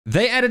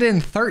They added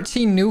in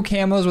 13 new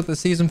camos with the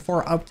Season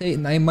 4 update,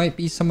 and they might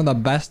be some of the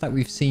best that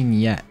we've seen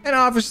yet. And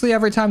obviously,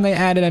 every time they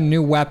added a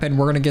new weapon,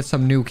 we're going to get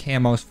some new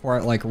camos for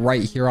it, like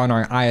right here on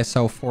our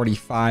ISO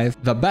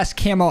 45. The best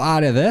camo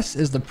out of this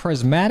is the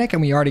Prismatic,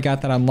 and we already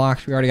got that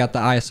unlocked. We already got the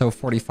ISO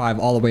 45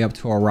 all the way up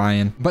to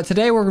Orion. But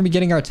today, we're going to be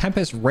getting our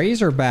Tempest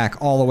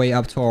Razorback all the way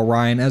up to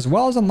Orion, as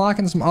well as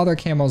unlocking some other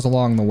camos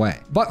along the way.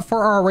 But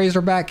for our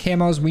Razorback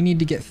camos, we need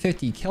to get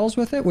 50 kills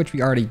with it, which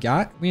we already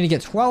got. We need to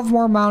get 12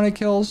 more mounted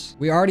kills.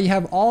 We already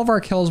have all of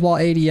our kills while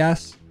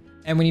ADS.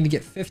 And we need to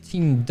get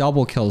 15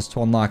 double kills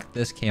to unlock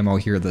this camo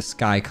here, the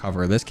Sky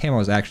Cover. This camo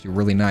is actually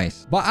really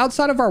nice. But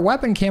outside of our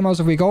weapon camos,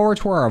 if we go over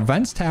to our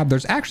events tab,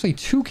 there's actually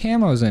 2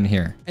 camos in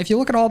here. If you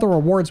look at all the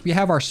rewards, we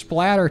have our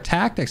Splatter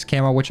Tactics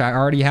camo, which I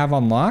already have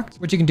unlocked,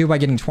 which you can do by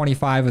getting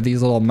 25 of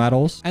these little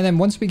medals. And then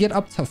once we get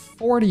up to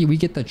 40, we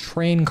get the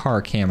Train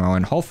Car camo,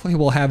 and hopefully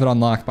we'll have it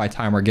unlocked by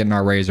time we're getting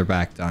our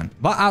Razorback done.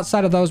 But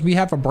outside of those, we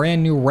have a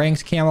brand new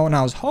Ranked camo, and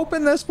I was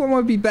hoping this one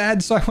would be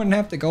bad so I wouldn't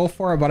have to go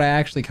for it, but I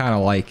actually kind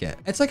of like it.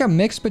 It's like a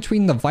mix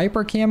between the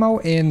Viper camo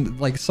and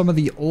like some of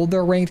the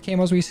older ranked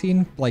camos we've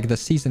seen, like the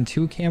Season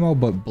 2 camo,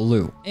 but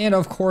blue. And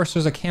of course,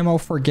 there's a camo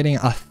for getting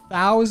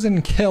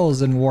 1,000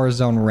 kills in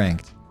Warzone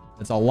ranked.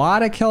 It's a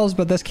lot of kills,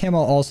 but this camo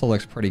also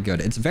looks pretty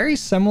good. It's very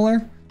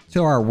similar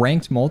to our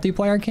ranked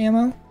multiplayer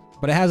camo,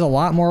 but it has a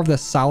lot more of the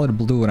solid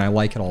blue, and I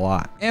like it a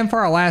lot. And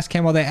for our last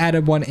camo, they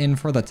added one in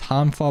for the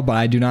Tonfa, but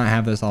I do not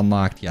have this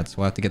unlocked yet, so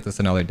we'll have to get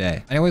this another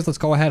day. Anyways, let's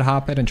go ahead,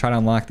 hop in, and try to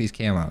unlock these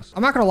camos.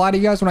 I'm not gonna lie to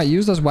you guys, when I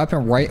used this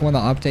weapon right when the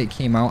update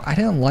came out, I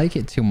didn't like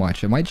it too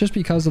much. It might just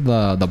because of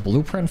the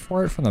blueprint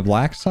for it from the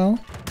Black Cell.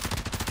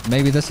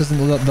 Maybe this isn't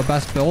the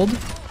best build,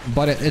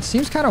 but it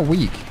seems kind of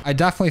weak. I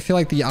definitely feel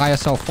like the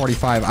ISO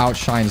 45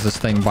 outshines this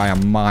thing by a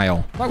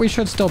mile, but we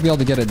should still be able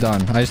to get it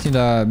done. I just need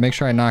to make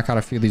sure I knock out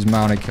a few of these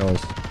mounted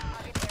kills.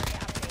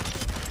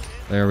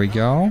 There we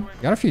go.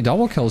 Got a few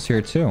double kills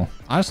here too.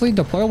 Honestly,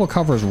 deployable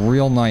cover is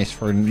real nice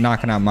for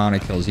knocking out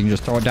mounted kills. You can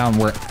just throw it down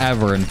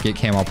wherever and get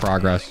camo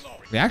progress.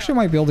 We actually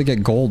might be able to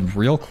get gold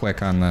real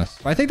quick on this.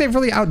 But I think they've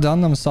really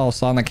outdone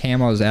themselves on the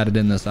camos added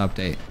in this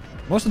update.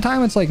 Most of the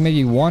time, it's like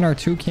maybe 1 or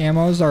 2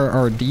 camos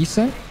are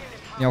decent,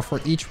 you know,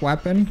 for each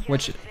weapon,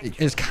 which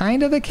is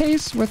kind of the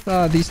case with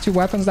these 2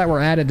 weapons that were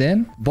added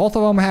in. Both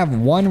of them have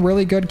 1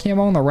 really good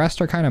camo and the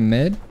rest are kind of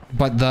mid.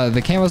 But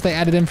the camos they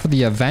added in for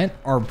the event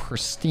are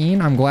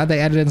pristine. I'm glad they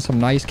added in some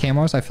nice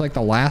camos. I feel like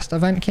the last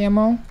event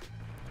camo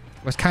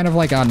was kind of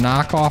like a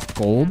knockoff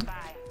gold,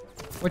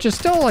 which is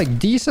still like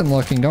decent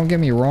looking, don't get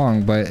me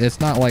wrong, but it's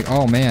not like,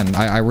 oh man,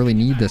 I really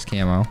need this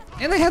camo.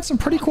 And they had some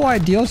pretty cool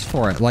ideas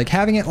for it, like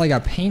having it like a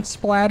paint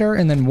splatter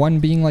and then one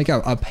being like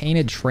a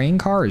painted train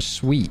car is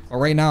sweet. But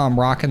right now I'm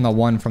rocking the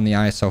one from the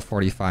ISO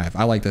 45.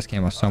 I like this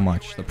camo so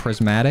much. The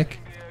Prismatic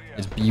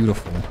is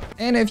beautiful.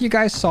 And if you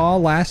guys saw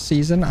last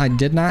season, I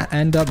did not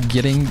end up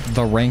getting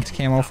the ranked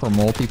camo for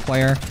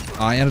multiplayer.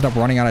 I ended up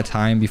running out of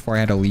time before I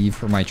had to leave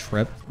for my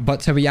trip. But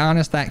to be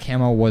honest, that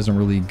camo wasn't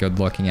really good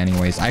looking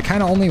anyways. I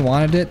kind of only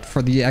wanted it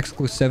for the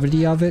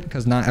exclusivity of it,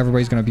 because not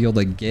everybody's going to be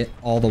able to get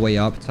all the way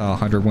up to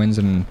 100 wins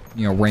in,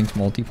 you know, ranked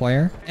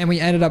multiplayer. And we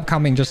ended up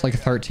coming just like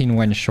 13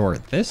 wins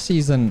short. This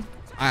season,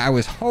 I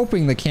was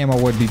hoping the camo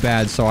would be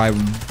bad, so I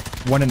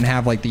wouldn't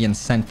have like the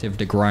incentive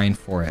to grind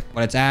for it,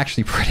 but it's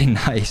actually pretty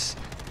nice.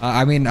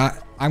 I mean,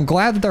 I'm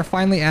glad that they're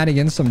finally adding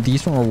in some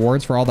decent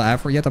rewards for all the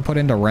effort you have to put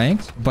into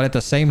ranked, but at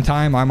the same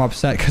time, I'm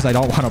upset because I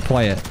don't want to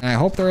play it. And I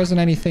hope there isn't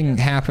anything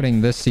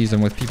happening this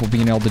season with people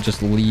being able to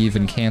just leave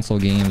and cancel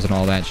games and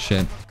all that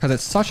shit, because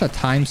it's such a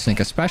time sink,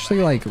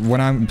 especially like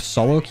when I'm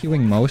solo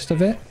queuing most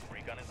of it.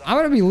 I'm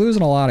going to be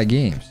losing a lot of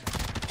games.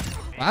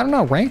 I don't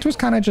know, ranked was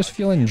kind of just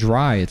feeling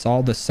dry. It's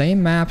all the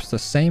same maps, the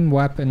same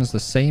weapons, the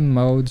same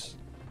modes.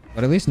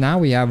 But at least now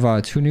we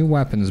have 2 new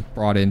weapons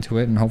brought into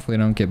it, and hopefully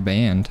they don't get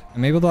banned.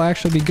 And maybe they'll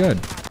actually be good.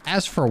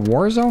 As for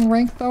Warzone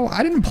ranked though,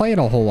 I didn't play it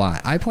a whole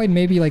lot. I played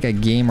maybe like a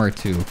game or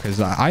 2, because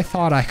I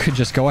thought I could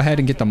just go ahead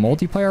and get the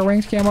multiplayer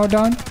ranked camo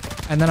done,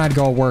 and then I'd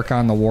go work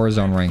on the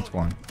Warzone ranked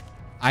one.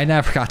 I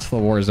never got to the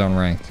Warzone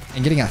ranked.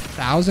 And getting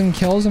 1,000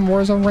 kills in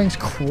Warzone ranked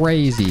is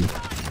crazy. You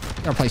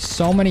gotta play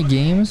so many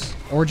games,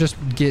 or just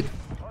get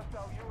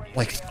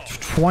like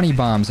 20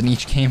 bombs in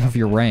each game of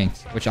your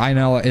ranked, which I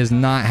know is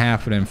not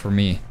happening for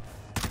me.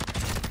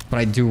 But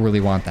I do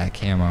really want that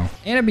camo.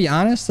 And to be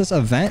honest, this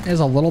event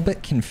is a little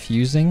bit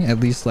confusing, at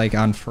least like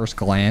on first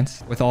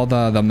glance, with all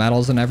the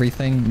medals and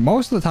everything.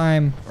 Most of the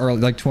time, or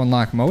like to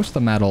unlock most of the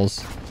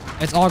medals,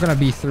 it's all going to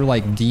be through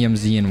like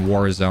DMZ and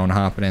Warzone,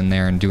 hopping in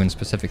there and doing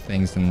specific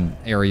things in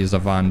areas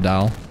of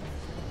Vondel.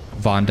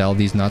 Vondel,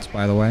 these nuts,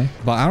 by the way.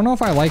 But I don't know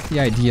if I like the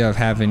idea of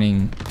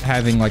having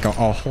like a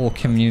whole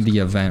community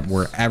event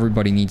where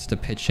everybody needs to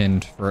pitch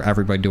in for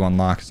everybody to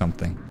unlock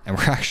something. And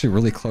we're actually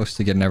really close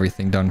to getting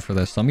everything done for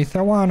this. Let me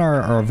throw on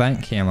our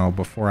event camo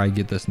before I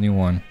get this new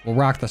one. We'll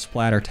rock the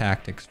Splatter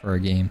Tactics for a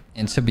game.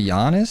 And to be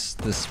honest,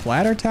 the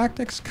Splatter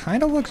Tactics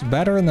kind of looks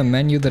better in the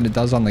menu than it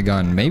does on the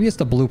gun. Maybe it's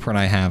the blueprint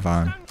I have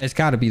on. It's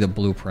got to be the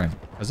blueprint,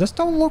 because this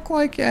don't look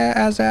like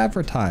as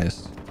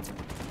advertised.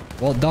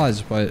 Well, it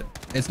does, but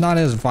It's not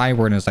as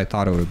vibrant as I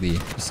thought it would be.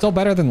 It's still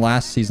better than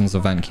last season's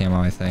event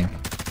camo, I think.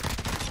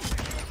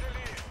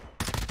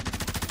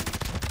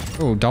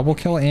 Oh, double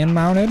kill and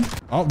mounted.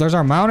 Oh, there's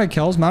our mounted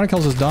kills. Mounted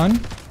kills is done.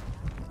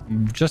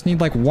 Just need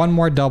like one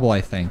more double,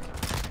 I think.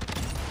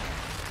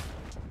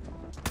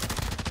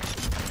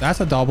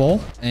 That's a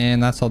double,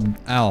 and that's a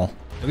L.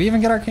 Did we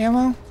even get our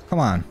camo? Come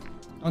on.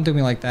 Don't do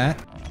me like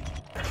that.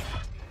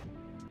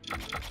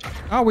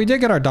 Oh, we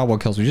did get our double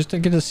kills. We just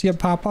didn't get to see it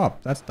pop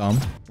up. That's dumb.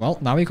 Well,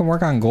 now we can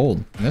work on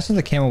gold. And this is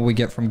the camo we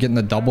get from getting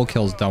the double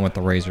kills done with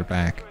the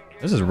Razorback.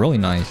 This is really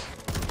nice.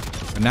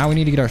 But now we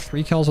need to get our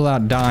 3 kills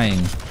without dying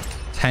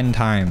 10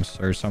 times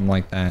or something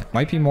like that.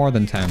 Might be more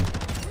than 10.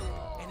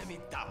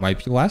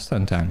 Might be less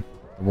than 10.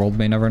 The world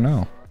may never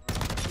know.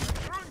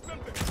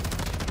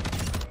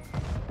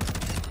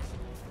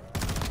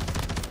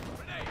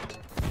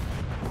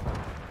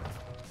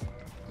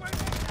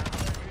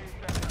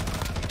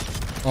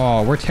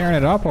 Oh, we're tearing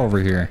it up over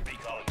here.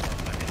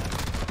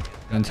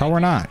 Until we're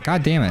not.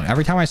 God damn it.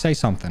 Every time I say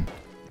something.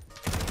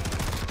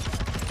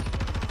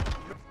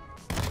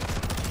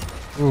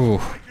 Ooh.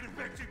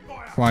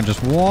 Come on,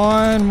 just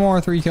one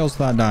more 3 kills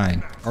without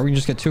dying. Or we can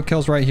just get 2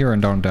 kills right here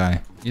and don't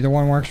die. Either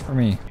one works for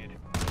me.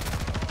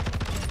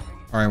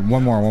 Alright,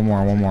 one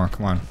more.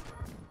 Come on.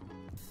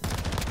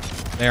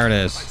 There it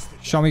is.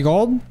 Show me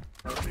gold.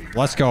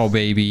 Let's go,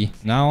 baby.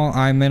 Now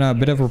I'm in a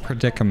bit of a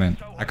predicament.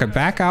 I could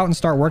back out and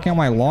start working on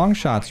my long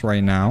shots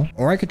right now.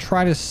 Or I could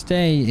try to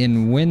stay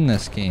and win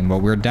this game, but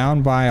we're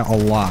down by a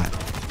lot.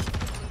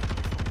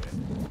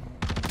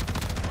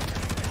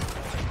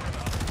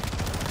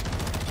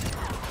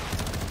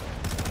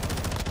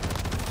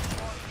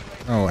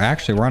 Oh,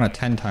 actually, we're on a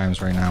 10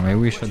 times right now. Maybe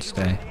we should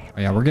stay. Oh,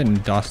 yeah, we're getting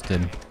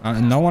dusted.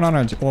 No one on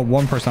our... Well,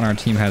 1% on our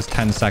team has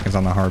 10 seconds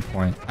on the hard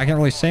point. I can't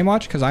really say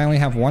much because I only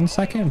have 1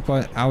 second,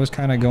 but I was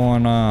kind of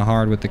going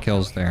hard with the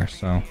kills there,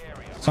 so...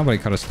 Somebody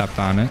could have stepped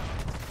on it.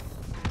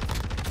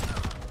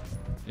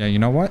 Yeah, you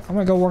know what? I'm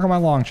going to go work on my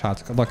long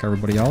shots. Good luck,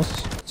 everybody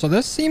else. So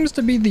this seems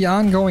to be the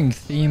ongoing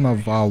theme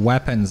of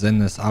weapons in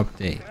this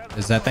update.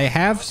 Is that they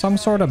have some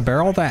sort of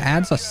barrel that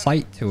adds a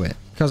sight to it.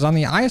 Because on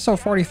the ISO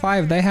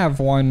 45, they have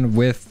one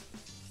with...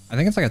 I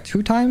think it's like a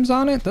 2 times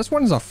on it. This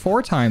one's a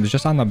 4 times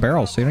just on the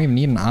barrel, so you don't even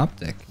need an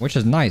optic, which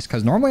is nice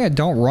because normally I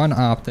don't run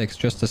optics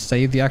just to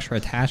save the extra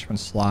attachment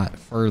slot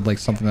for like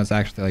something that's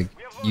actually like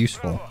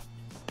useful.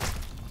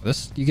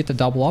 This you get to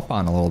double up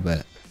on a little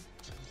bit.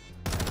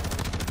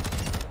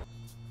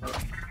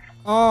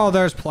 Oh,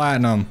 there's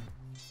platinum.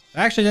 It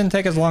actually didn't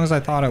take as long as I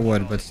thought it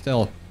would, but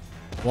still.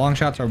 Long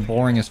shots are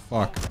boring as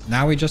fuck.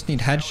 Now we just need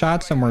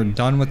headshots and we're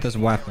done with this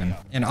weapon.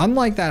 And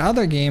unlike that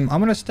other game, I'm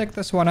going to stick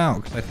this one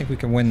out because I think we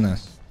can win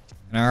this.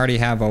 And I already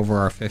have over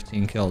our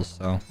 15 kills,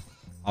 so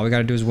all we got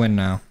to do is win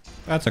now.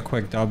 That's a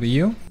quick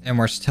W. And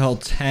we're still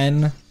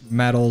 10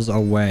 medals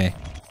away.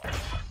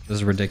 This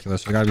is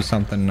ridiculous. There's got to be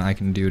something I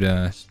can do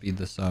to speed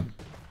this up.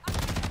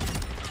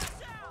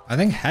 I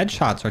think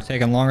headshots are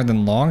taking longer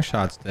than long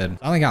shots did.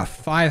 I only got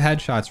 5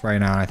 headshots right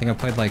now. And I think I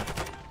played like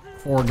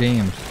 4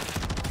 games.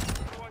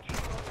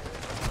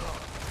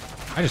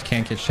 I just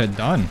can't get shit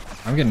done.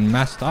 I'm getting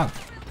messed up.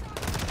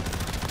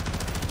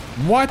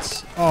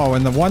 What? Oh,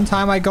 and the one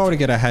time I go to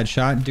get a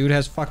headshot, dude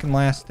has fucking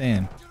last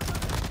stand.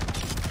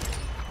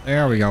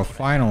 There we go,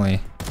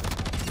 finally.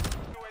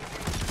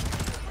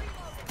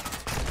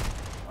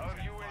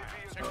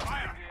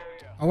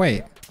 Oh,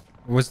 wait.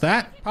 Was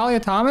that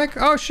polyatomic?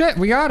 Oh, shit,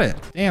 we got it.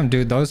 Damn,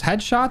 dude, those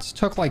headshots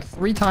took like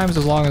 3 times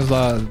as long as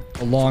the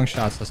long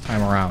shots this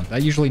time around.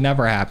 That usually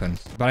never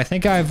happens. But I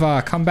think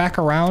I've come back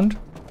around,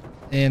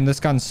 and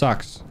this gun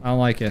sucks. I don't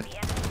like it.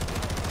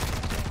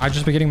 I've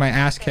just been getting my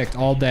ass kicked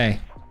all day.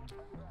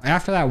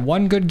 After that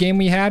one good game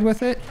we had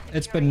with it,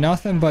 it's been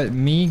nothing but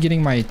me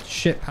getting my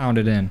shit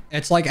pounded in.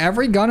 It's like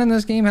every gun in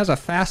this game has a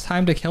fast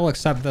time to kill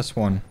except this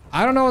one.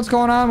 I don't know what's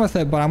going on with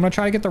it, but I'm going to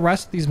try to get the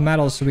rest of these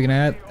medals so we can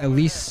at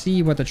least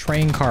see what the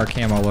train car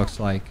camo looks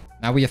like.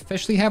 Now we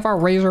officially have our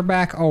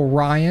Razorback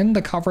Orion.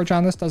 The coverage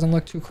on this doesn't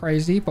look too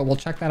crazy, but we'll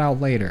check that out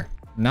later.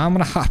 Now I'm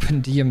going to hop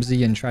in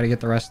DMZ and try to get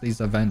the rest of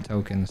these event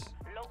tokens.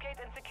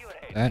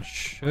 That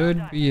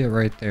should be it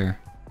right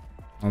there.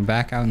 I'm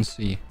back out and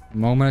see.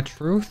 Moment of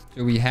truth.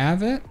 Do we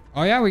have it?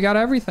 Oh yeah, we got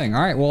everything.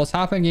 All right, well, let's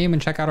hop in game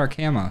and check out our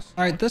camos.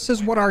 All right, this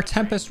is what our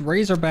Tempest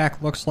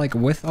Razorback looks like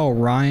with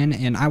Orion.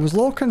 And I was a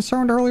little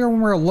concerned earlier when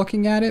we were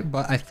looking at it,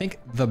 but I think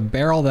the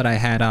barrel that I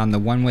had on, the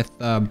one with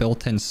the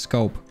built-in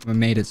scope,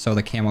 made it so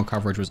the camo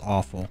coverage was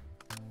awful.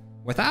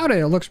 Without it,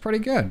 it looks pretty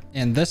good.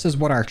 And this is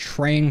what our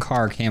train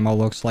car camo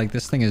looks like.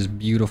 This thing is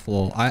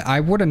beautiful.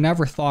 I would have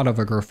never thought of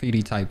a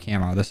graffiti type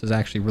camo. This is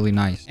actually really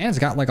nice. And it's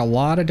got like a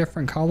lot of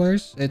different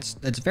colors. It's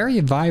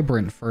very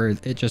vibrant for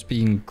it just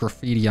being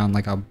graffiti on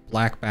like a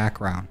black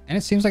background. And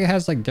it seems like it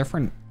has like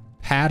different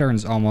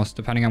patterns almost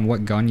depending on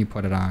what gun you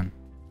put it on.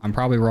 I'm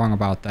probably wrong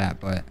about that,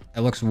 but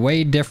it looks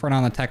way different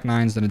on the Tech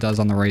 9s than it does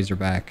on the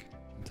Razorback.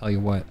 Tell you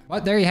what.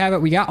 But there you have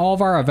it. We got all of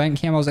our event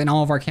camos and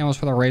all of our camos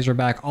for the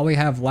Razorback. All we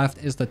have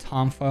left is the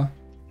Tonfa.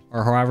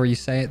 or however you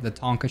say it, the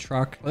Tonka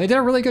truck. Well, they did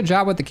a really good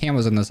job with the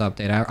camos in this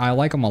update. I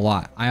like them a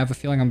lot. I have a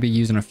feeling I'm gonna be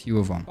using a few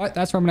of them. But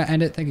that's where I'm gonna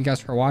end it. Thank you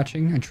guys for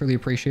watching. I truly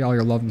appreciate all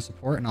your love and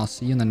support, and I'll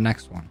see you in the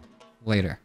next one. Later.